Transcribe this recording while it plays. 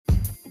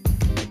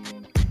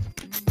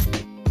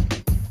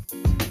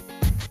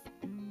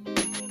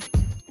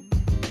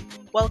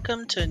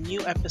Welcome to a new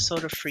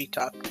episode of Free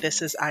Talk.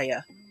 This is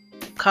Aya.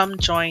 Come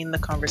join the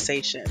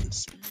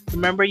conversations.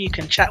 Remember, you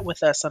can chat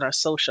with us on our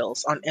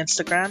socials on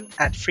Instagram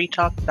at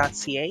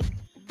freetalk.ca,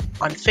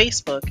 on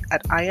Facebook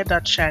at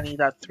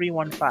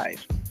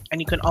aya.shani.315,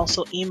 and you can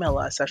also email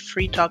us at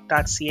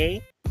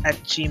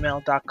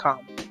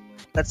freetalk.ca@gmail.com.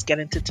 Let's get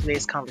into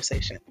today's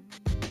conversation.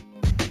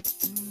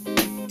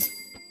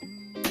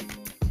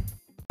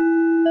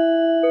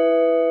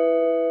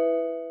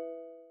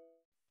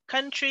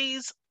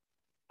 Countries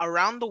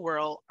around the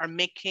world are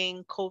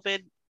making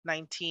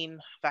COVID-19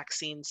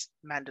 vaccines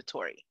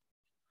mandatory.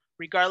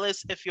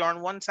 Regardless if you're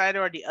on one side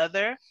or the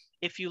other,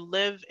 if you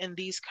live in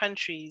these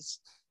countries,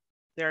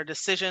 there are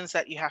decisions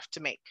that you have to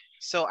make.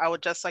 So I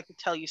would just like to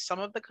tell you some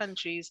of the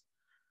countries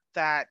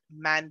that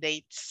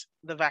mandates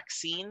the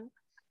vaccine,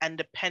 and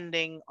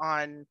depending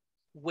on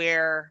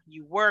where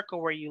you work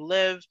or where you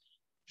live,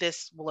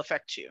 this will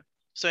affect you.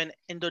 So in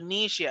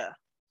Indonesia,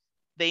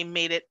 they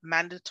made it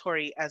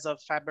mandatory as of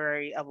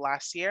February of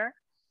last year,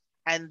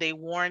 and they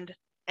warned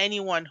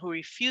anyone who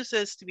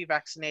refuses to be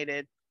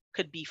vaccinated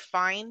could be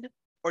fined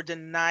or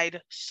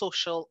denied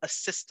social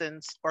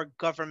assistance or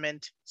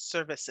government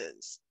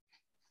services.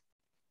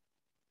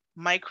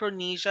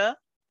 Micronesia,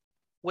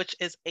 which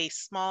is a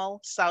small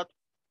South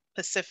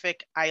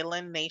Pacific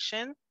island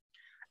nation,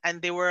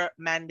 and they were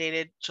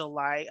mandated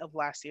July of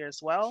last year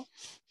as well,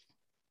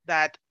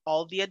 that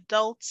all the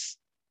adults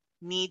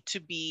need to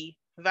be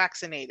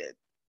vaccinated.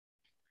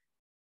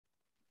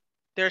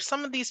 There are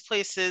some of these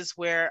places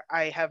where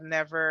I have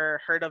never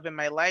heard of in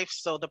my life,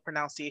 so the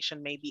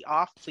pronunciation may be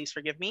off. Please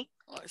forgive me.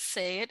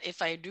 Say it.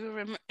 If I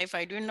do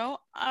know,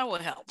 I will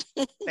help.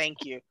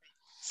 Thank you.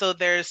 So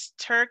there's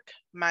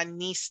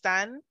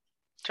Turkmenistan,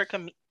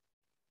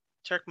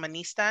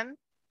 Turkmenistan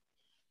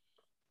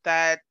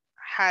that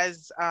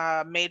has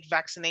made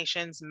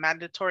vaccinations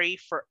mandatory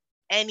for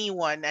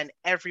anyone and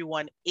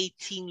everyone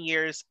 18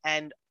 years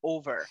and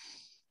over.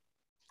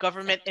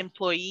 Government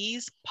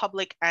employees,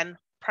 public and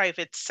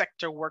private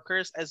sector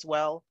workers as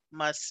well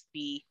must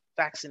be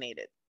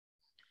vaccinated.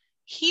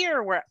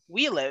 Here where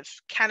we live,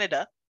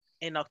 Canada,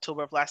 in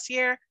October of last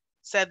year,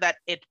 said that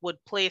it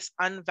would place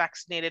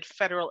unvaccinated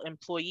federal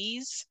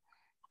employees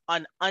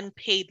on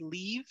unpaid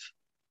leave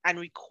and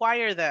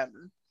require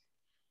them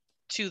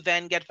to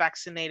then get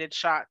vaccinated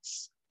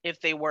shots if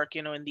they work,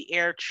 in the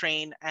air,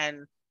 train,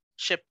 and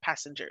ship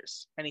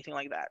passengers, anything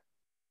like that.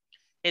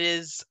 It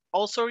is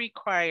also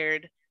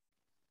required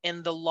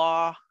in the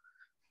law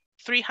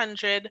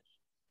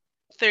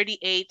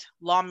 338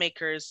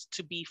 lawmakers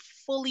to be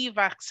fully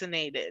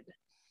vaccinated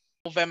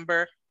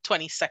November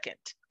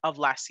 22nd of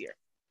last year.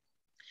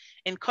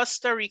 In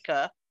Costa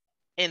Rica,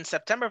 in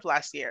September of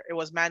last year, it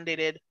was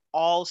mandated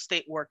all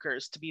state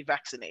workers to be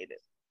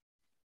vaccinated.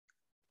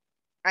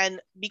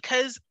 And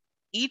because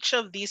each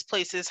of these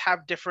places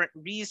have different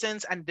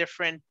reasons and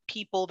different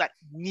people that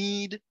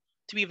need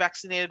to be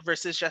vaccinated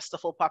versus just the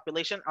full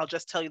population, I'll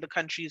just tell you the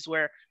countries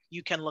where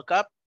you can look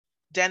up: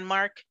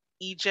 Denmark,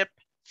 Egypt,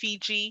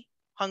 Fiji,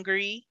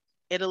 Hungary,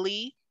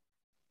 Italy,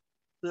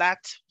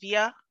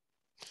 Latvia.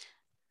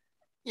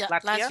 Yeah,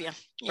 Latvia? Latvia.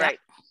 Yeah. Right.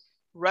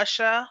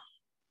 Russia,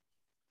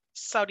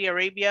 Saudi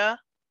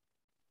Arabia,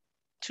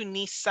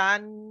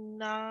 Tunisia.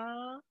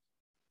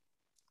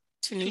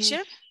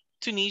 Tunisia.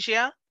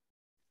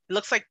 It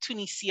looks like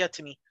Tunisia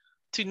to me.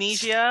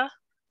 Tunisia,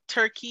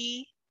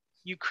 Turkey,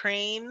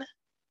 Ukraine,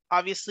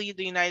 obviously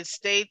the United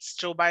States.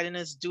 Joe Biden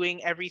is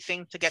doing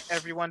everything to get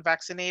everyone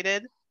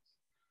vaccinated.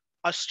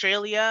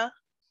 Australia,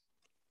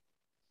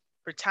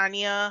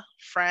 Britannia,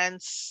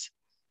 France,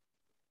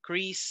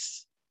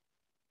 Greece,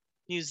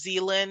 New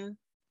Zealand,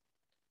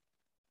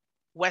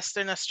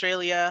 Western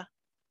Australia,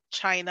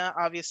 China,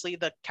 obviously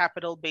the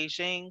capital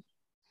Beijing,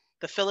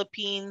 the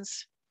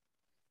Philippines,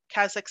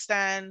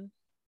 Kazakhstan,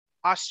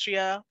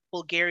 Austria,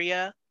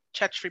 Bulgaria,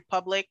 Czech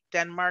Republic,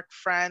 Denmark,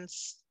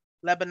 France,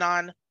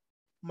 Lebanon,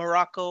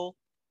 Morocco,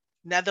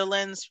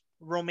 Netherlands,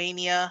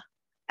 Romania,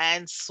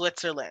 and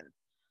Switzerland.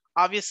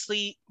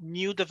 Obviously,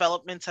 new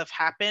developments have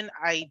happened.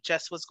 I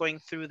just was going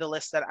through the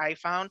list that I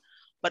found,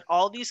 but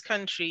all these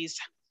countries,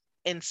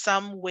 in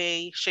some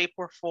way, shape,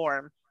 or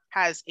form,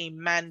 has a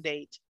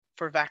mandate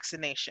for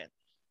vaccination.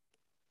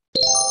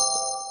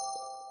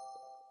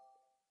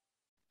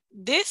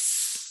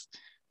 This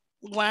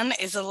one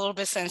is a little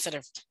bit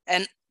sensitive,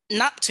 and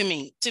not to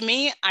me. To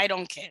me, I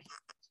don't care.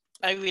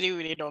 I really,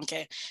 really don't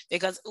care,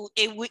 because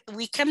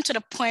we come to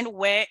the point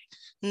where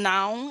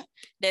now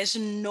there's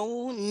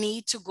no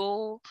need to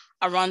go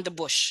around the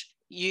bush.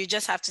 You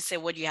just have to say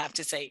what you have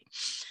to say.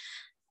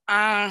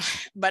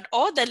 But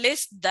all the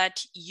lists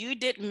that you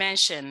did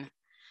mention,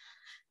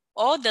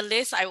 all the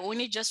lists, I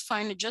only just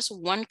find just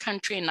one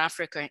country in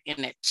Africa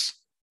in it.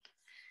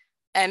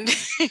 And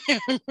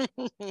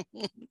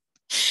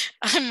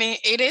I mean,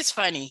 it is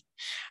funny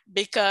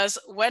because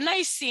when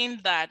I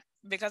seen that,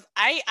 because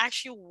I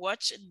actually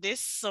watch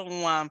this,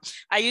 I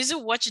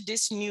usually watch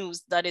this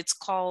news that it's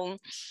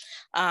called,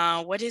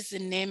 what is the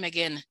name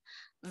again?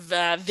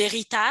 The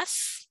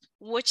Veritas,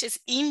 which is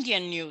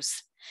Indian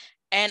news.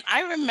 And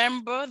I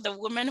remember the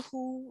woman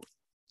who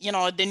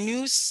the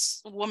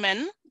news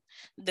woman,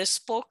 the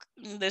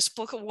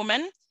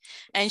spokeswoman,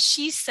 and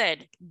she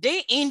said,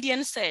 the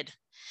Indian said,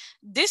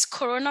 this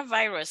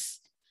coronavirus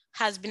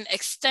has been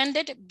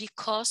extended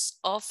because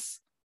of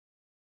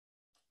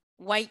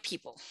white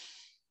people.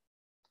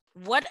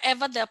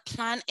 Whatever their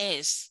plan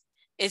is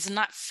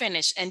not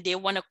finished, and they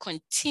want to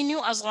continue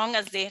as long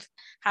as they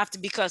have to,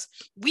 because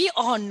we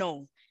all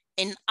know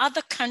in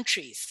other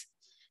countries,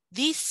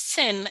 this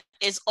sin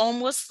is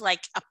almost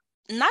like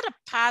not a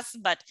past,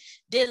 but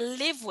they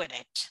live with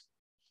it.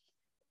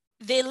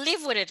 They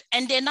live with it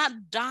and they're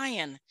not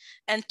dying.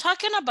 And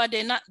talking about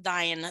they're not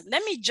dying,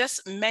 let me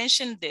just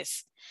mention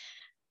this.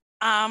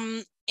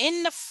 In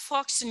the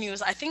Fox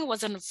News, I think it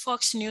was in the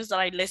Fox News that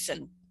I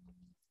listened,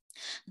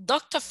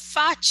 Dr.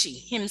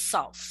 Fauci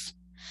himself,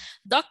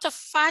 Dr.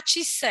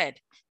 Fauci said,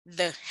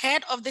 the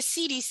head of the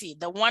CDC,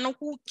 the one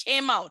who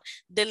came out,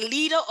 the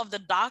leader of the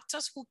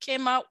doctors who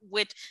came out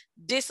with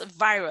this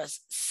virus,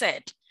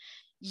 said,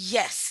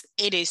 yes,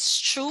 it is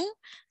true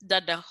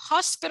that the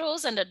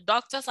hospitals and the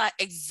doctors are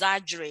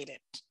exaggerated.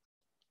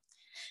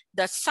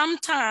 That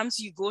sometimes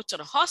you go to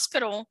the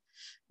hospital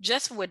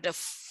just with a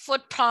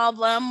foot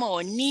problem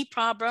or knee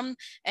problem,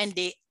 and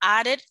they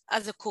add it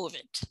as a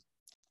COVID.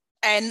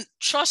 And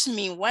trust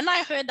me, when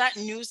I heard that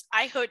news,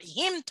 I heard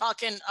him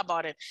talking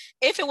about it.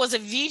 If it was a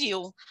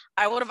video,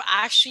 I would have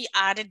actually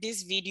added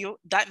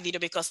that video,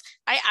 because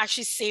I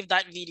actually saved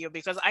that video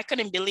because I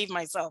couldn't believe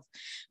myself.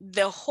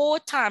 The whole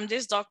time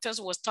this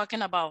doctors was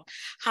talking about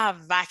how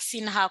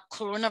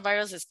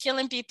coronavirus is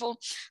killing people,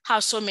 how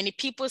so many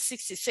people,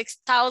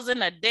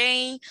 66,000 a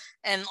day,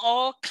 and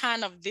all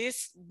kind of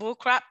this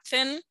bullcrap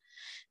thing.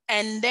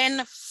 And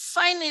then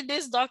finally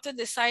this doctor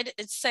decided,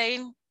 it's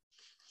saying,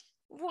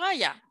 well,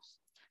 yeah,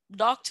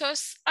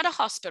 doctors at the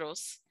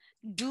hospitals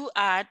do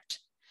add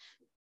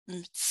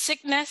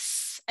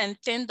sickness and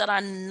things that are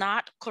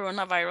not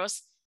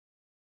coronavirus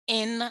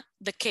in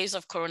the case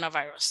of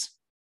coronavirus.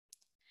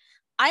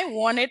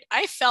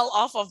 I fell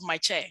off of my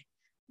chair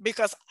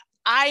because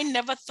I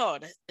never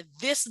thought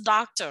this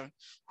doctor,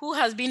 who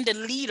has been the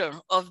leader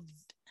of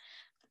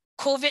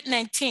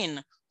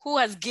COVID-19, who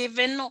has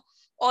given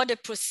all the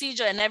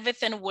procedure and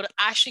everything, would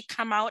actually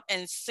come out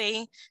and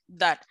say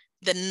that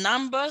the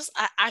numbers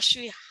are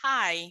actually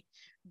high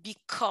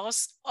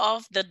because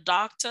of the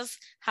doctors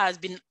has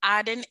been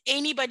adding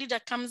anybody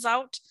that comes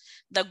out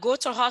that go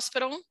to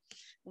hospital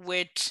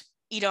with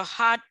either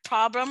heart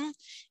problem,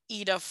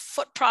 either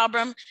foot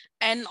problem.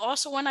 And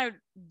also when I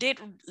did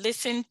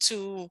listen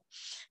to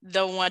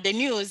the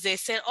news, they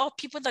said, oh,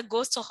 people that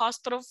goes to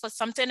hospital for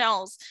something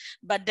else,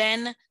 but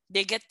then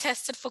they get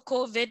tested for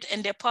COVID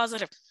and they're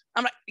positive.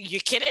 I'm like,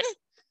 you kidding?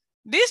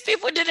 These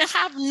people didn't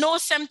have no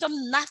symptom,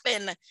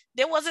 nothing.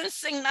 They wasn't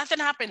saying nothing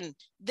happened.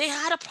 They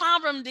had a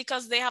problem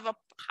because they have a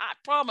heart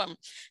problem,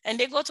 and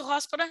they go to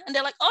hospital and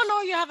they're like, oh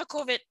no, you have a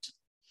COVID.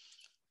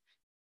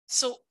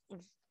 So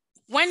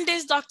when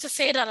this doctor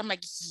said that, I'm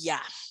like,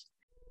 yeah.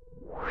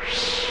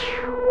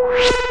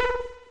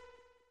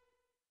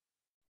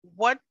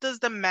 What does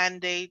the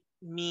mandate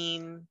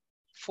mean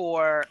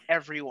for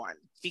everyone?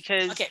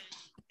 Because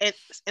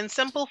it's in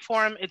simple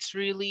form, it's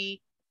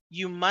really,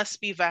 you must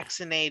be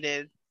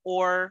vaccinated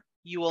or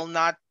you will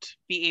not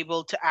be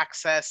able to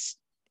access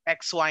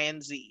X, Y,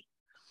 and Z.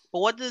 But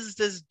what does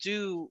this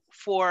do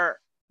for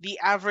the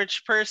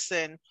average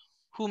person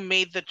who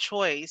made the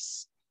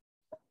choice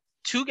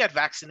to get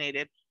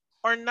vaccinated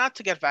or not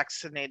to get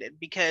vaccinated?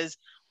 Because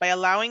by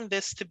allowing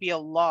this to be a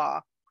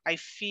law, I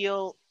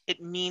feel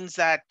it means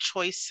that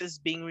choice is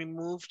being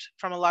removed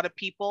from a lot of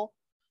people.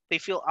 They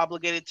feel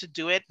obligated to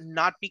do it,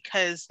 not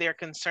because they're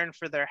concerned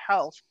for their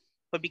health,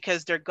 but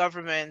because their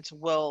government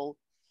will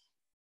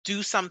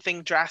do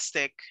something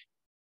drastic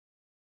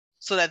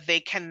so that they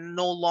can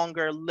no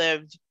longer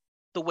live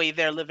the way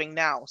they're living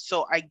now.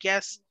 So I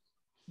guess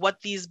what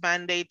these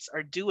mandates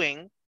are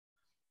doing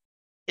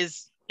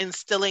is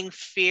instilling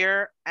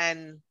fear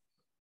and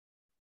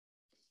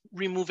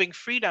removing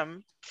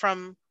freedom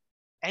from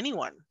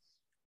anyone.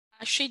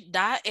 Actually,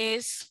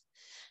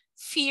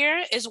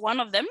 fear is one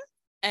of them.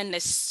 And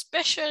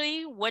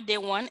especially what they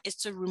want is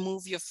to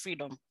remove your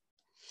freedom.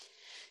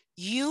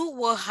 You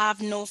will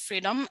have no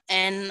freedom.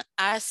 And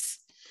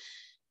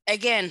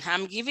again,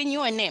 I'm giving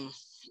you a name.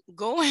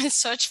 Go and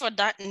search for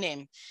that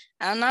name.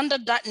 And under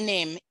that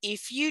name,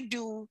 if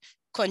you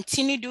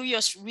continue to do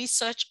your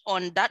research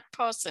on that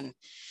person,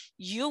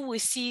 you will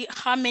see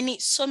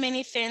so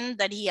many things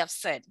that he has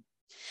said.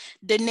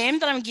 The name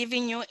that I'm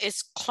giving you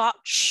is Klaus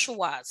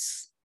Schwab.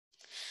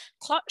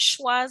 Klaus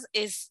Schwab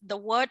is the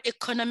World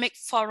Economic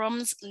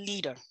Forum's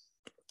leader.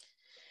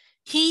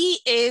 He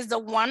is the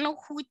one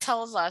who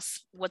tells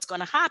us what's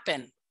going to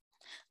happen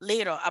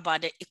later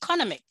about the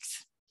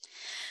economics.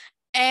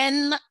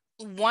 And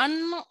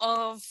one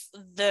of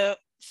the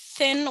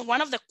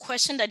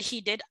questions that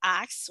he did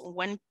ask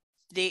when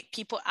the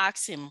people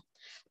asked him,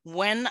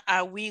 when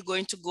are we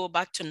going to go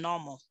back to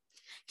normal?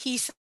 He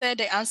said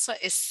the answer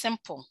is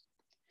simple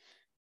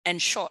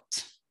and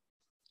short: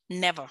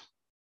 never.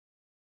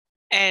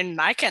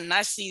 And I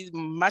cannot see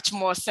much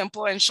more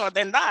simple and short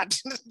than that.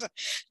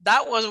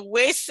 That was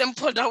way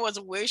simple. That was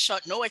way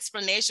short. No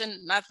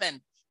explanation,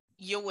 nothing.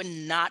 You were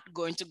not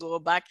going to go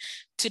back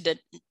to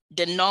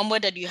the number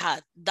that you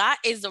had. That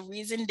is the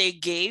reason they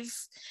gave.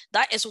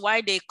 That is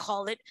why they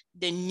call it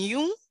the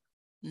new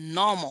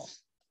normal.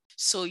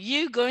 So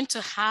you're going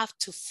to have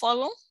to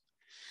follow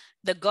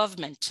the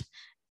government.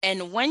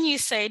 And when you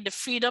say the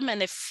freedom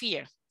and the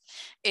fear,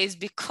 is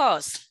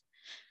because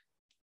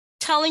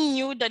telling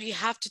you that you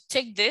have to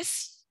take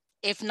this,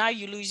 if not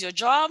you lose your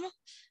job,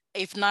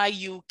 if not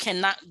you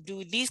cannot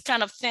do these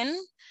kind of thing,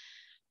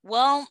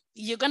 well,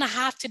 you're gonna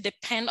have to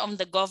depend on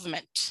the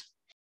government.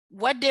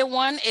 What they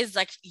want is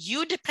like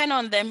you depend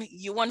on them.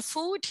 You want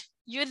food,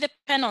 you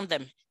depend on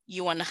them.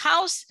 You want a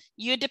house,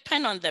 you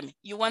depend on them.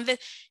 You want this.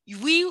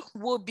 We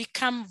will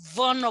become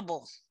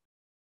vulnerable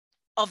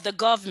of the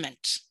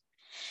government.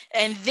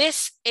 And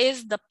this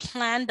is the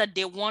plan that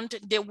they want.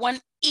 They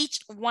want each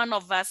one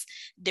of us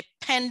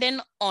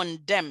dependent on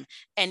them.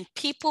 And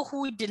people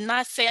who did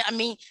not say, I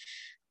mean,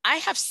 I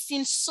have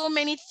seen so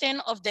many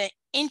things of the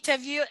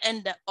interview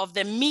and of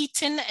the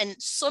meeting and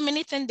so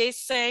many things they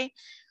say.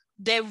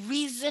 The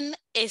reason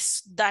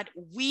is that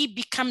we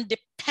become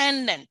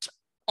dependent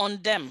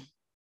on them.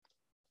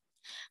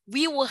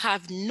 We will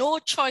have no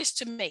choice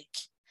to make.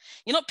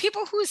 You know,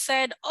 people who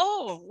said,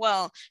 oh,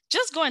 well,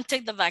 just go and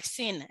take the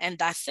vaccine and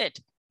that's it.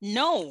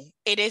 No,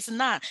 it is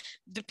not.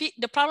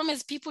 The problem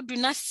is people do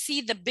not see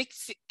the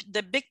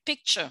big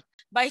picture.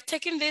 By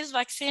taking this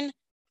vaccine,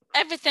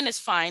 everything is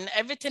fine,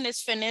 everything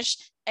is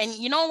finished. And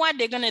you know what?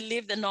 They're going to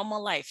live the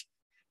normal life.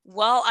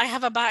 Well, I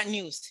have a bad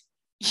news.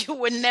 You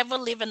will never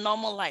live a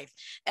normal life.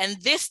 And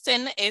this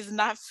thing is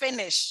not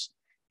finished.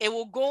 It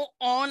will go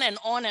on and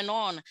on and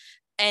on.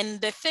 And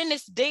the thing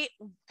is,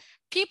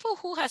 people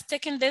who has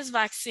taken this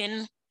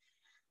vaccine,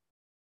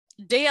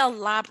 they are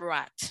lab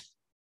rats.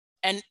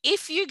 And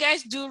if you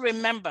guys do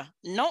remember,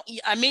 no,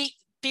 I mean,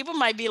 people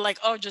might be like,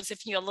 oh,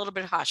 Josephine, you're a little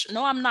bit harsh.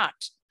 No, I'm not.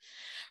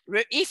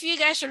 If you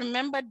guys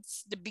remember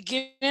the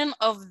beginning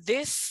of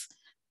this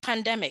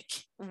pandemic,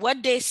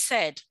 what they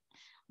said,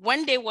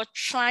 when they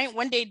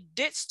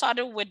did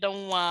started with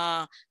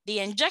the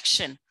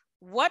injection,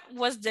 what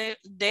was the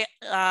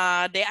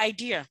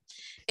idea?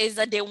 Is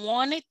that they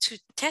wanted to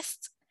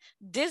test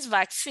this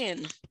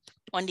vaccine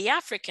on the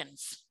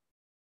Africans.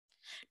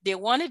 They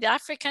wanted the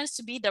Africans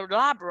to be the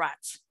lab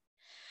rats.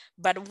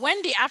 But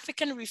when the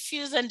African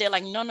refused, and they're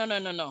like,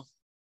 no.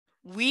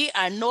 We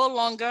are no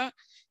longer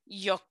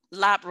your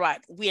lab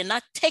rat. We are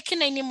not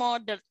taking anymore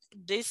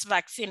this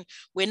vaccine.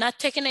 We're not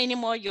taking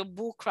anymore your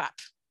bull crap.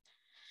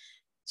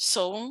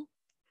 So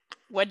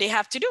what they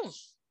have to do,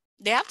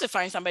 they have to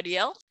find somebody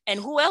else. And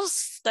who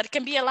else that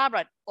can be a lab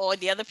rat? Or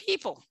the other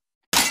people.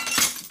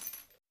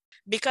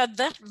 Because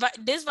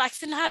this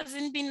vaccine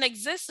hasn't been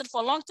existed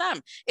for a long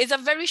time. It's a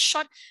very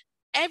short,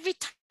 every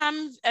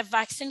time a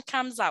vaccine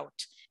comes out,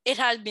 it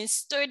has been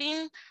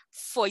studying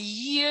for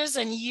years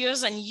and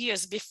years and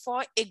years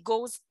before it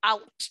goes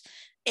out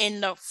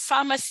in the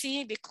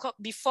pharmacy,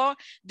 before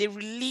they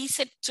release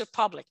it to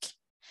public.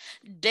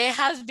 There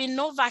has been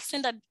no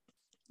vaccine that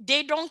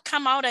they don't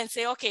come out and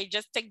say, okay,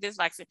 just take this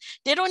vaccine.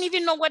 They don't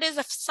even know what is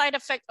the side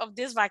effect of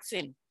this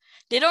vaccine.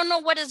 They don't know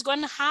what is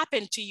going to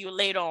happen to you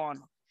later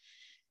on.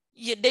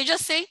 They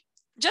just say,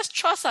 just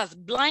trust us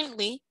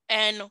blindly.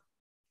 And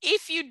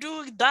if you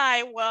do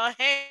die, well,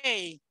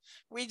 hey,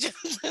 we just.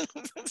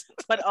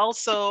 But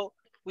also,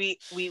 we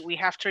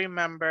have to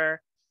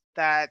remember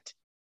that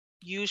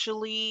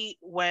usually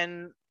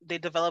when they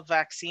develop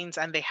vaccines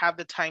and they have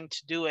the time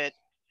to do it,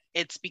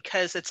 it's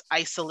because it's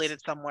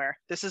isolated somewhere.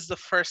 This is the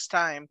first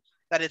time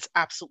that it's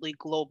absolutely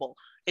global.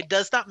 It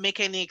does not make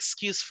any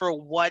excuse for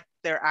what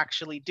they're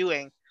actually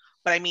doing.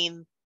 But I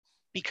mean,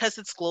 because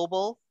it's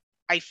global,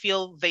 I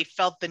feel they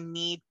felt the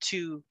need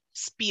to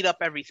speed up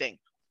everything.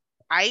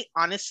 I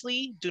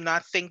honestly do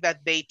not think that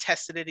they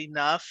tested it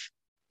enough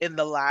in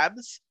the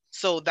labs.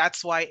 So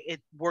that's why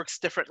it works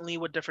differently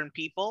with different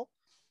people.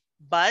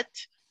 But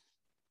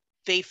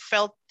they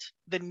felt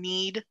the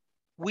need,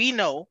 we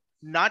know,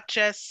 not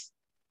just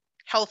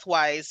health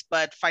wise,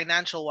 but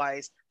financial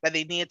wise, that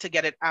they needed to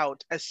get it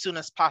out as soon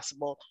as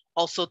possible.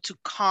 Also to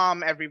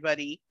calm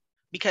everybody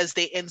because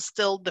they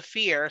instilled the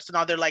fear. So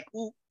now they're like,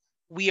 ooh,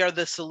 we are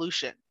the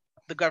solution.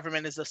 The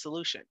government is the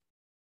solution.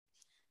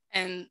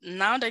 And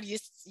now that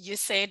you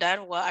say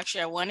that, well,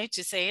 actually, I wanted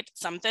to say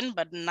something,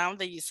 but now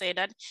that you say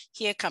that,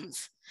 here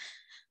comes.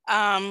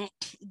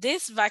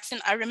 This vaccine,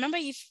 I remember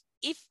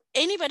if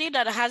anybody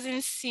that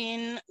hasn't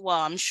seen, well,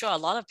 I'm sure a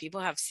lot of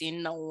people have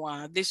seen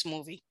this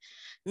movie,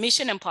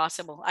 Mission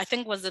Impossible, I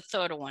think was the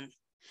third one.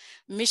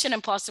 Mission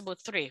Impossible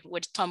 3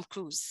 with Tom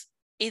Cruise,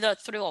 either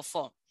 3 or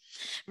 4.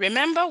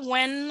 Remember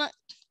when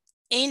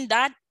in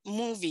that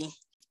movie,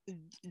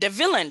 the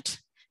villain,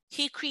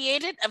 he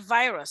created a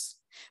virus,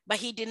 but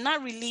he did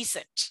not release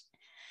it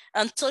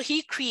until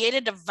he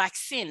created a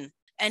vaccine.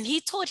 And he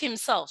told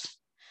himself,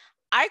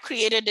 I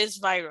created this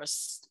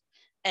virus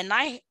and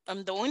I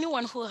am the only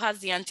one who has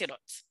the antidote.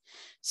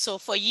 So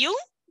for you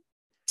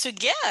to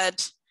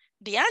get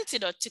the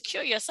antidote to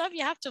cure yourself,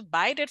 you have to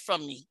buy it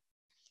from me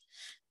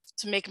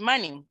to make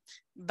money.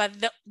 But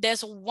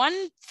there's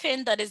one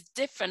thing that is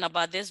different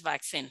about this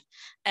vaccine.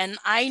 And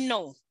I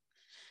know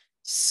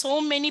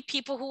so many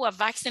people who are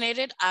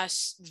vaccinated are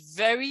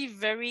very,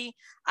 very,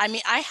 I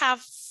mean, I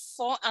have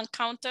 4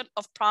 encounters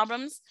of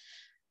problems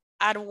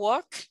at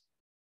work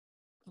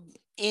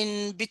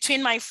in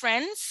between my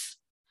friends.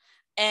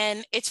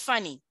 And it's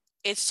funny.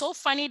 It's so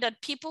funny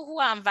that people who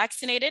are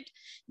unvaccinated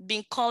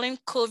been calling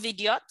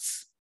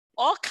COVIDiots,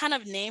 all kind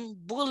of name,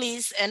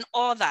 bullies and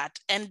all that.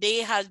 And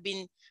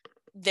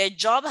their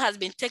job has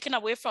been taken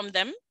away from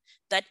them,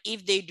 that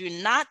if they do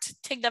not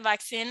take the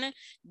vaccine,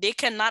 they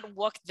cannot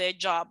work their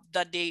job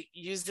that they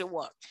used to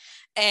work.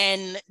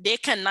 And they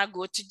cannot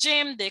go to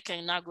gym, they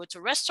cannot go to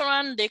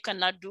restaurant, they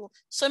cannot do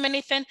so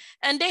many things.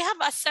 And they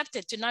have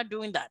accepted to not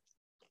doing that.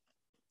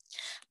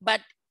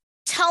 But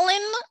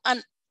telling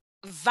an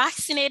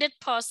vaccinated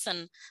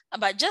person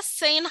about just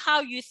saying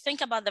how you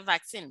think about the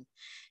vaccine,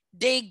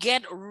 they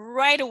get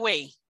right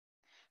away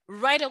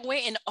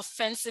in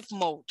offensive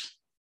mode.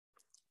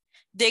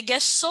 They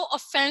get so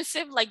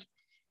offensive, like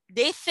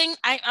they think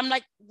I'm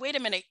like, wait a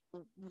minute,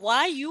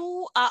 why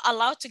you are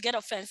allowed to get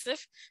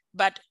offensive,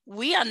 but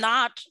we are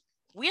not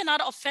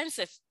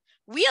offensive.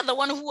 We are the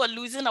one who are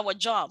losing our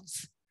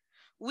jobs.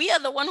 We are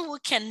the one who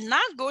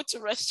cannot go to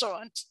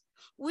restaurant.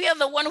 We are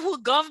the one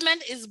who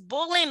government is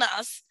bullying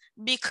us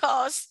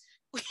because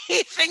we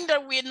think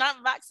that we're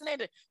not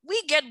vaccinated.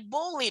 We get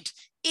bullied,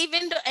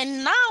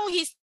 and now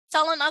he's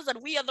telling us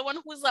that we are the one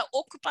who's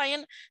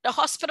occupying the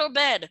hospital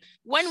bed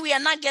when we are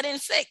not getting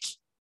sick.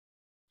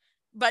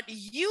 But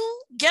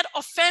you get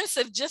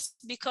offensive just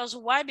because,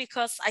 why?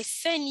 Because I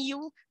send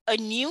you a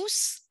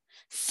news,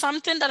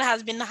 something that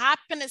has been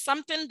happening,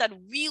 something that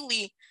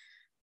really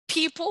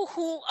people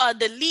who are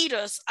the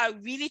leaders are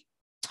really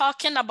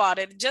talking about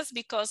it, just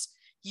because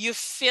you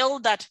feel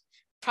that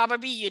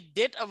probably you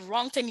did a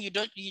wrong thing. You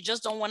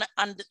just don't want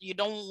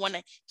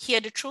to hear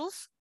the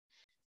truth.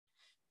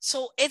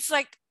 So it's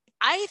like,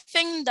 I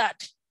think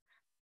that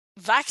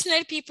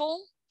vaccinated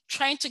people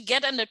trying to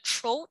get in the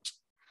throat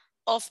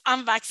of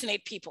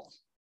unvaccinated people.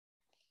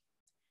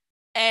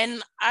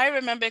 And I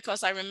remember in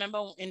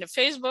the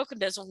Facebook,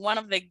 there's one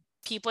of the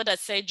people that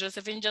said,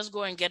 Josephine, just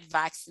go and get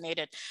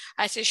vaccinated.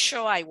 I said,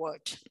 sure, I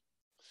would.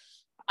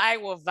 I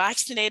was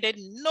vaccinated,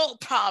 no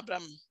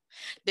problem.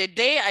 The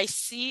day I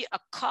see a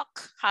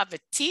cock have a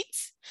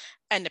teeth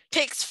and the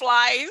pigs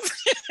flies,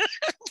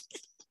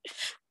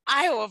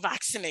 I was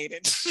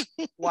vaccinated.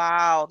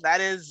 Wow,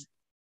 that is,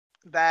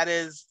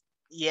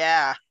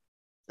 yeah,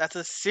 that's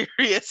a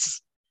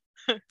serious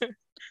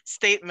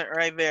statement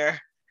right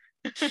there.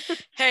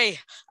 Hey,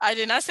 I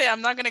did not say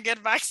I'm not going to get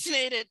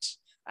vaccinated.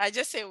 I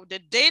just say the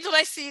day that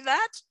I see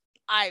that,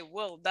 I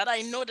will, that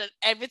I know that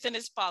everything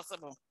is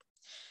possible.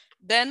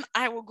 Then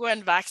I will go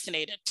and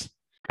vaccinate it.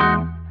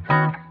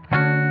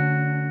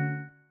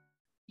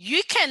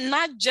 You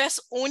cannot just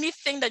only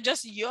think that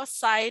just your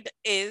side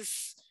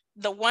is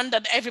the one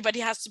that everybody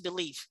has to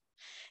believe.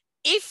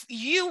 If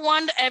you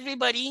want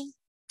everybody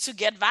to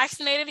get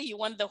vaccinated, you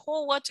want the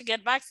whole world to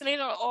get vaccinated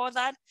or all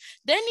that,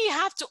 then you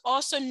have to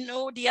also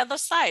know the other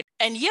side.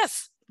 And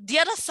yes, the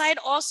other side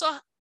also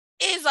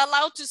is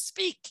allowed to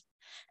speak.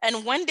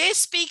 And when they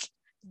speak,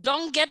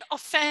 don't get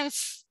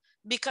offense,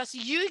 because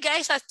you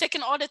guys have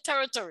taken all the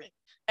territory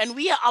and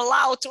we are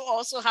allowed to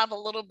also have a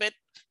little bit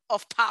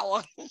of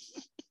power.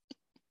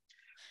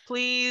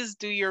 Please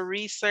do your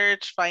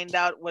research, find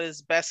out what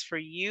is best for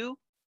you,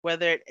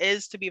 whether it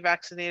is to be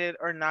vaccinated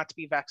or not to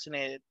be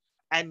vaccinated,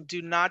 and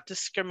do not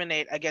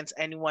discriminate against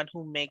anyone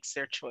who makes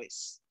their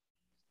choice.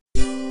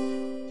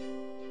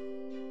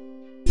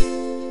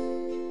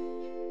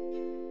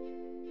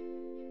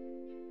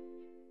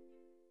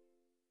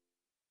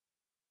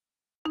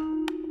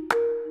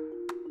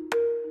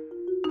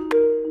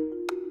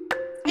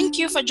 Thank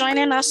you for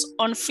joining us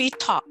on Free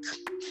Talk.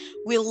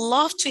 We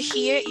love to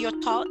hear your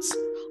thoughts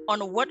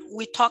on what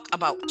we talk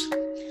about.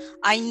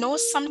 I know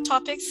some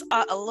topics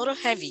are a little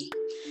heavy,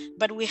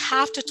 but we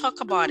have to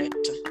talk about it.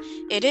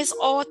 It is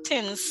all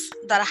things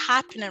that are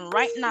happening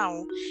right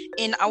now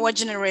in our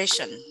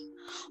generation.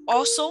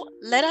 Also,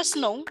 let us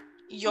know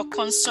your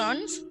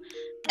concerns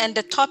and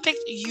the topic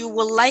you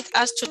would like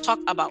us to talk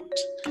about.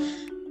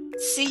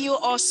 See you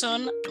all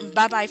soon.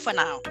 Bye-bye for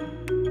now.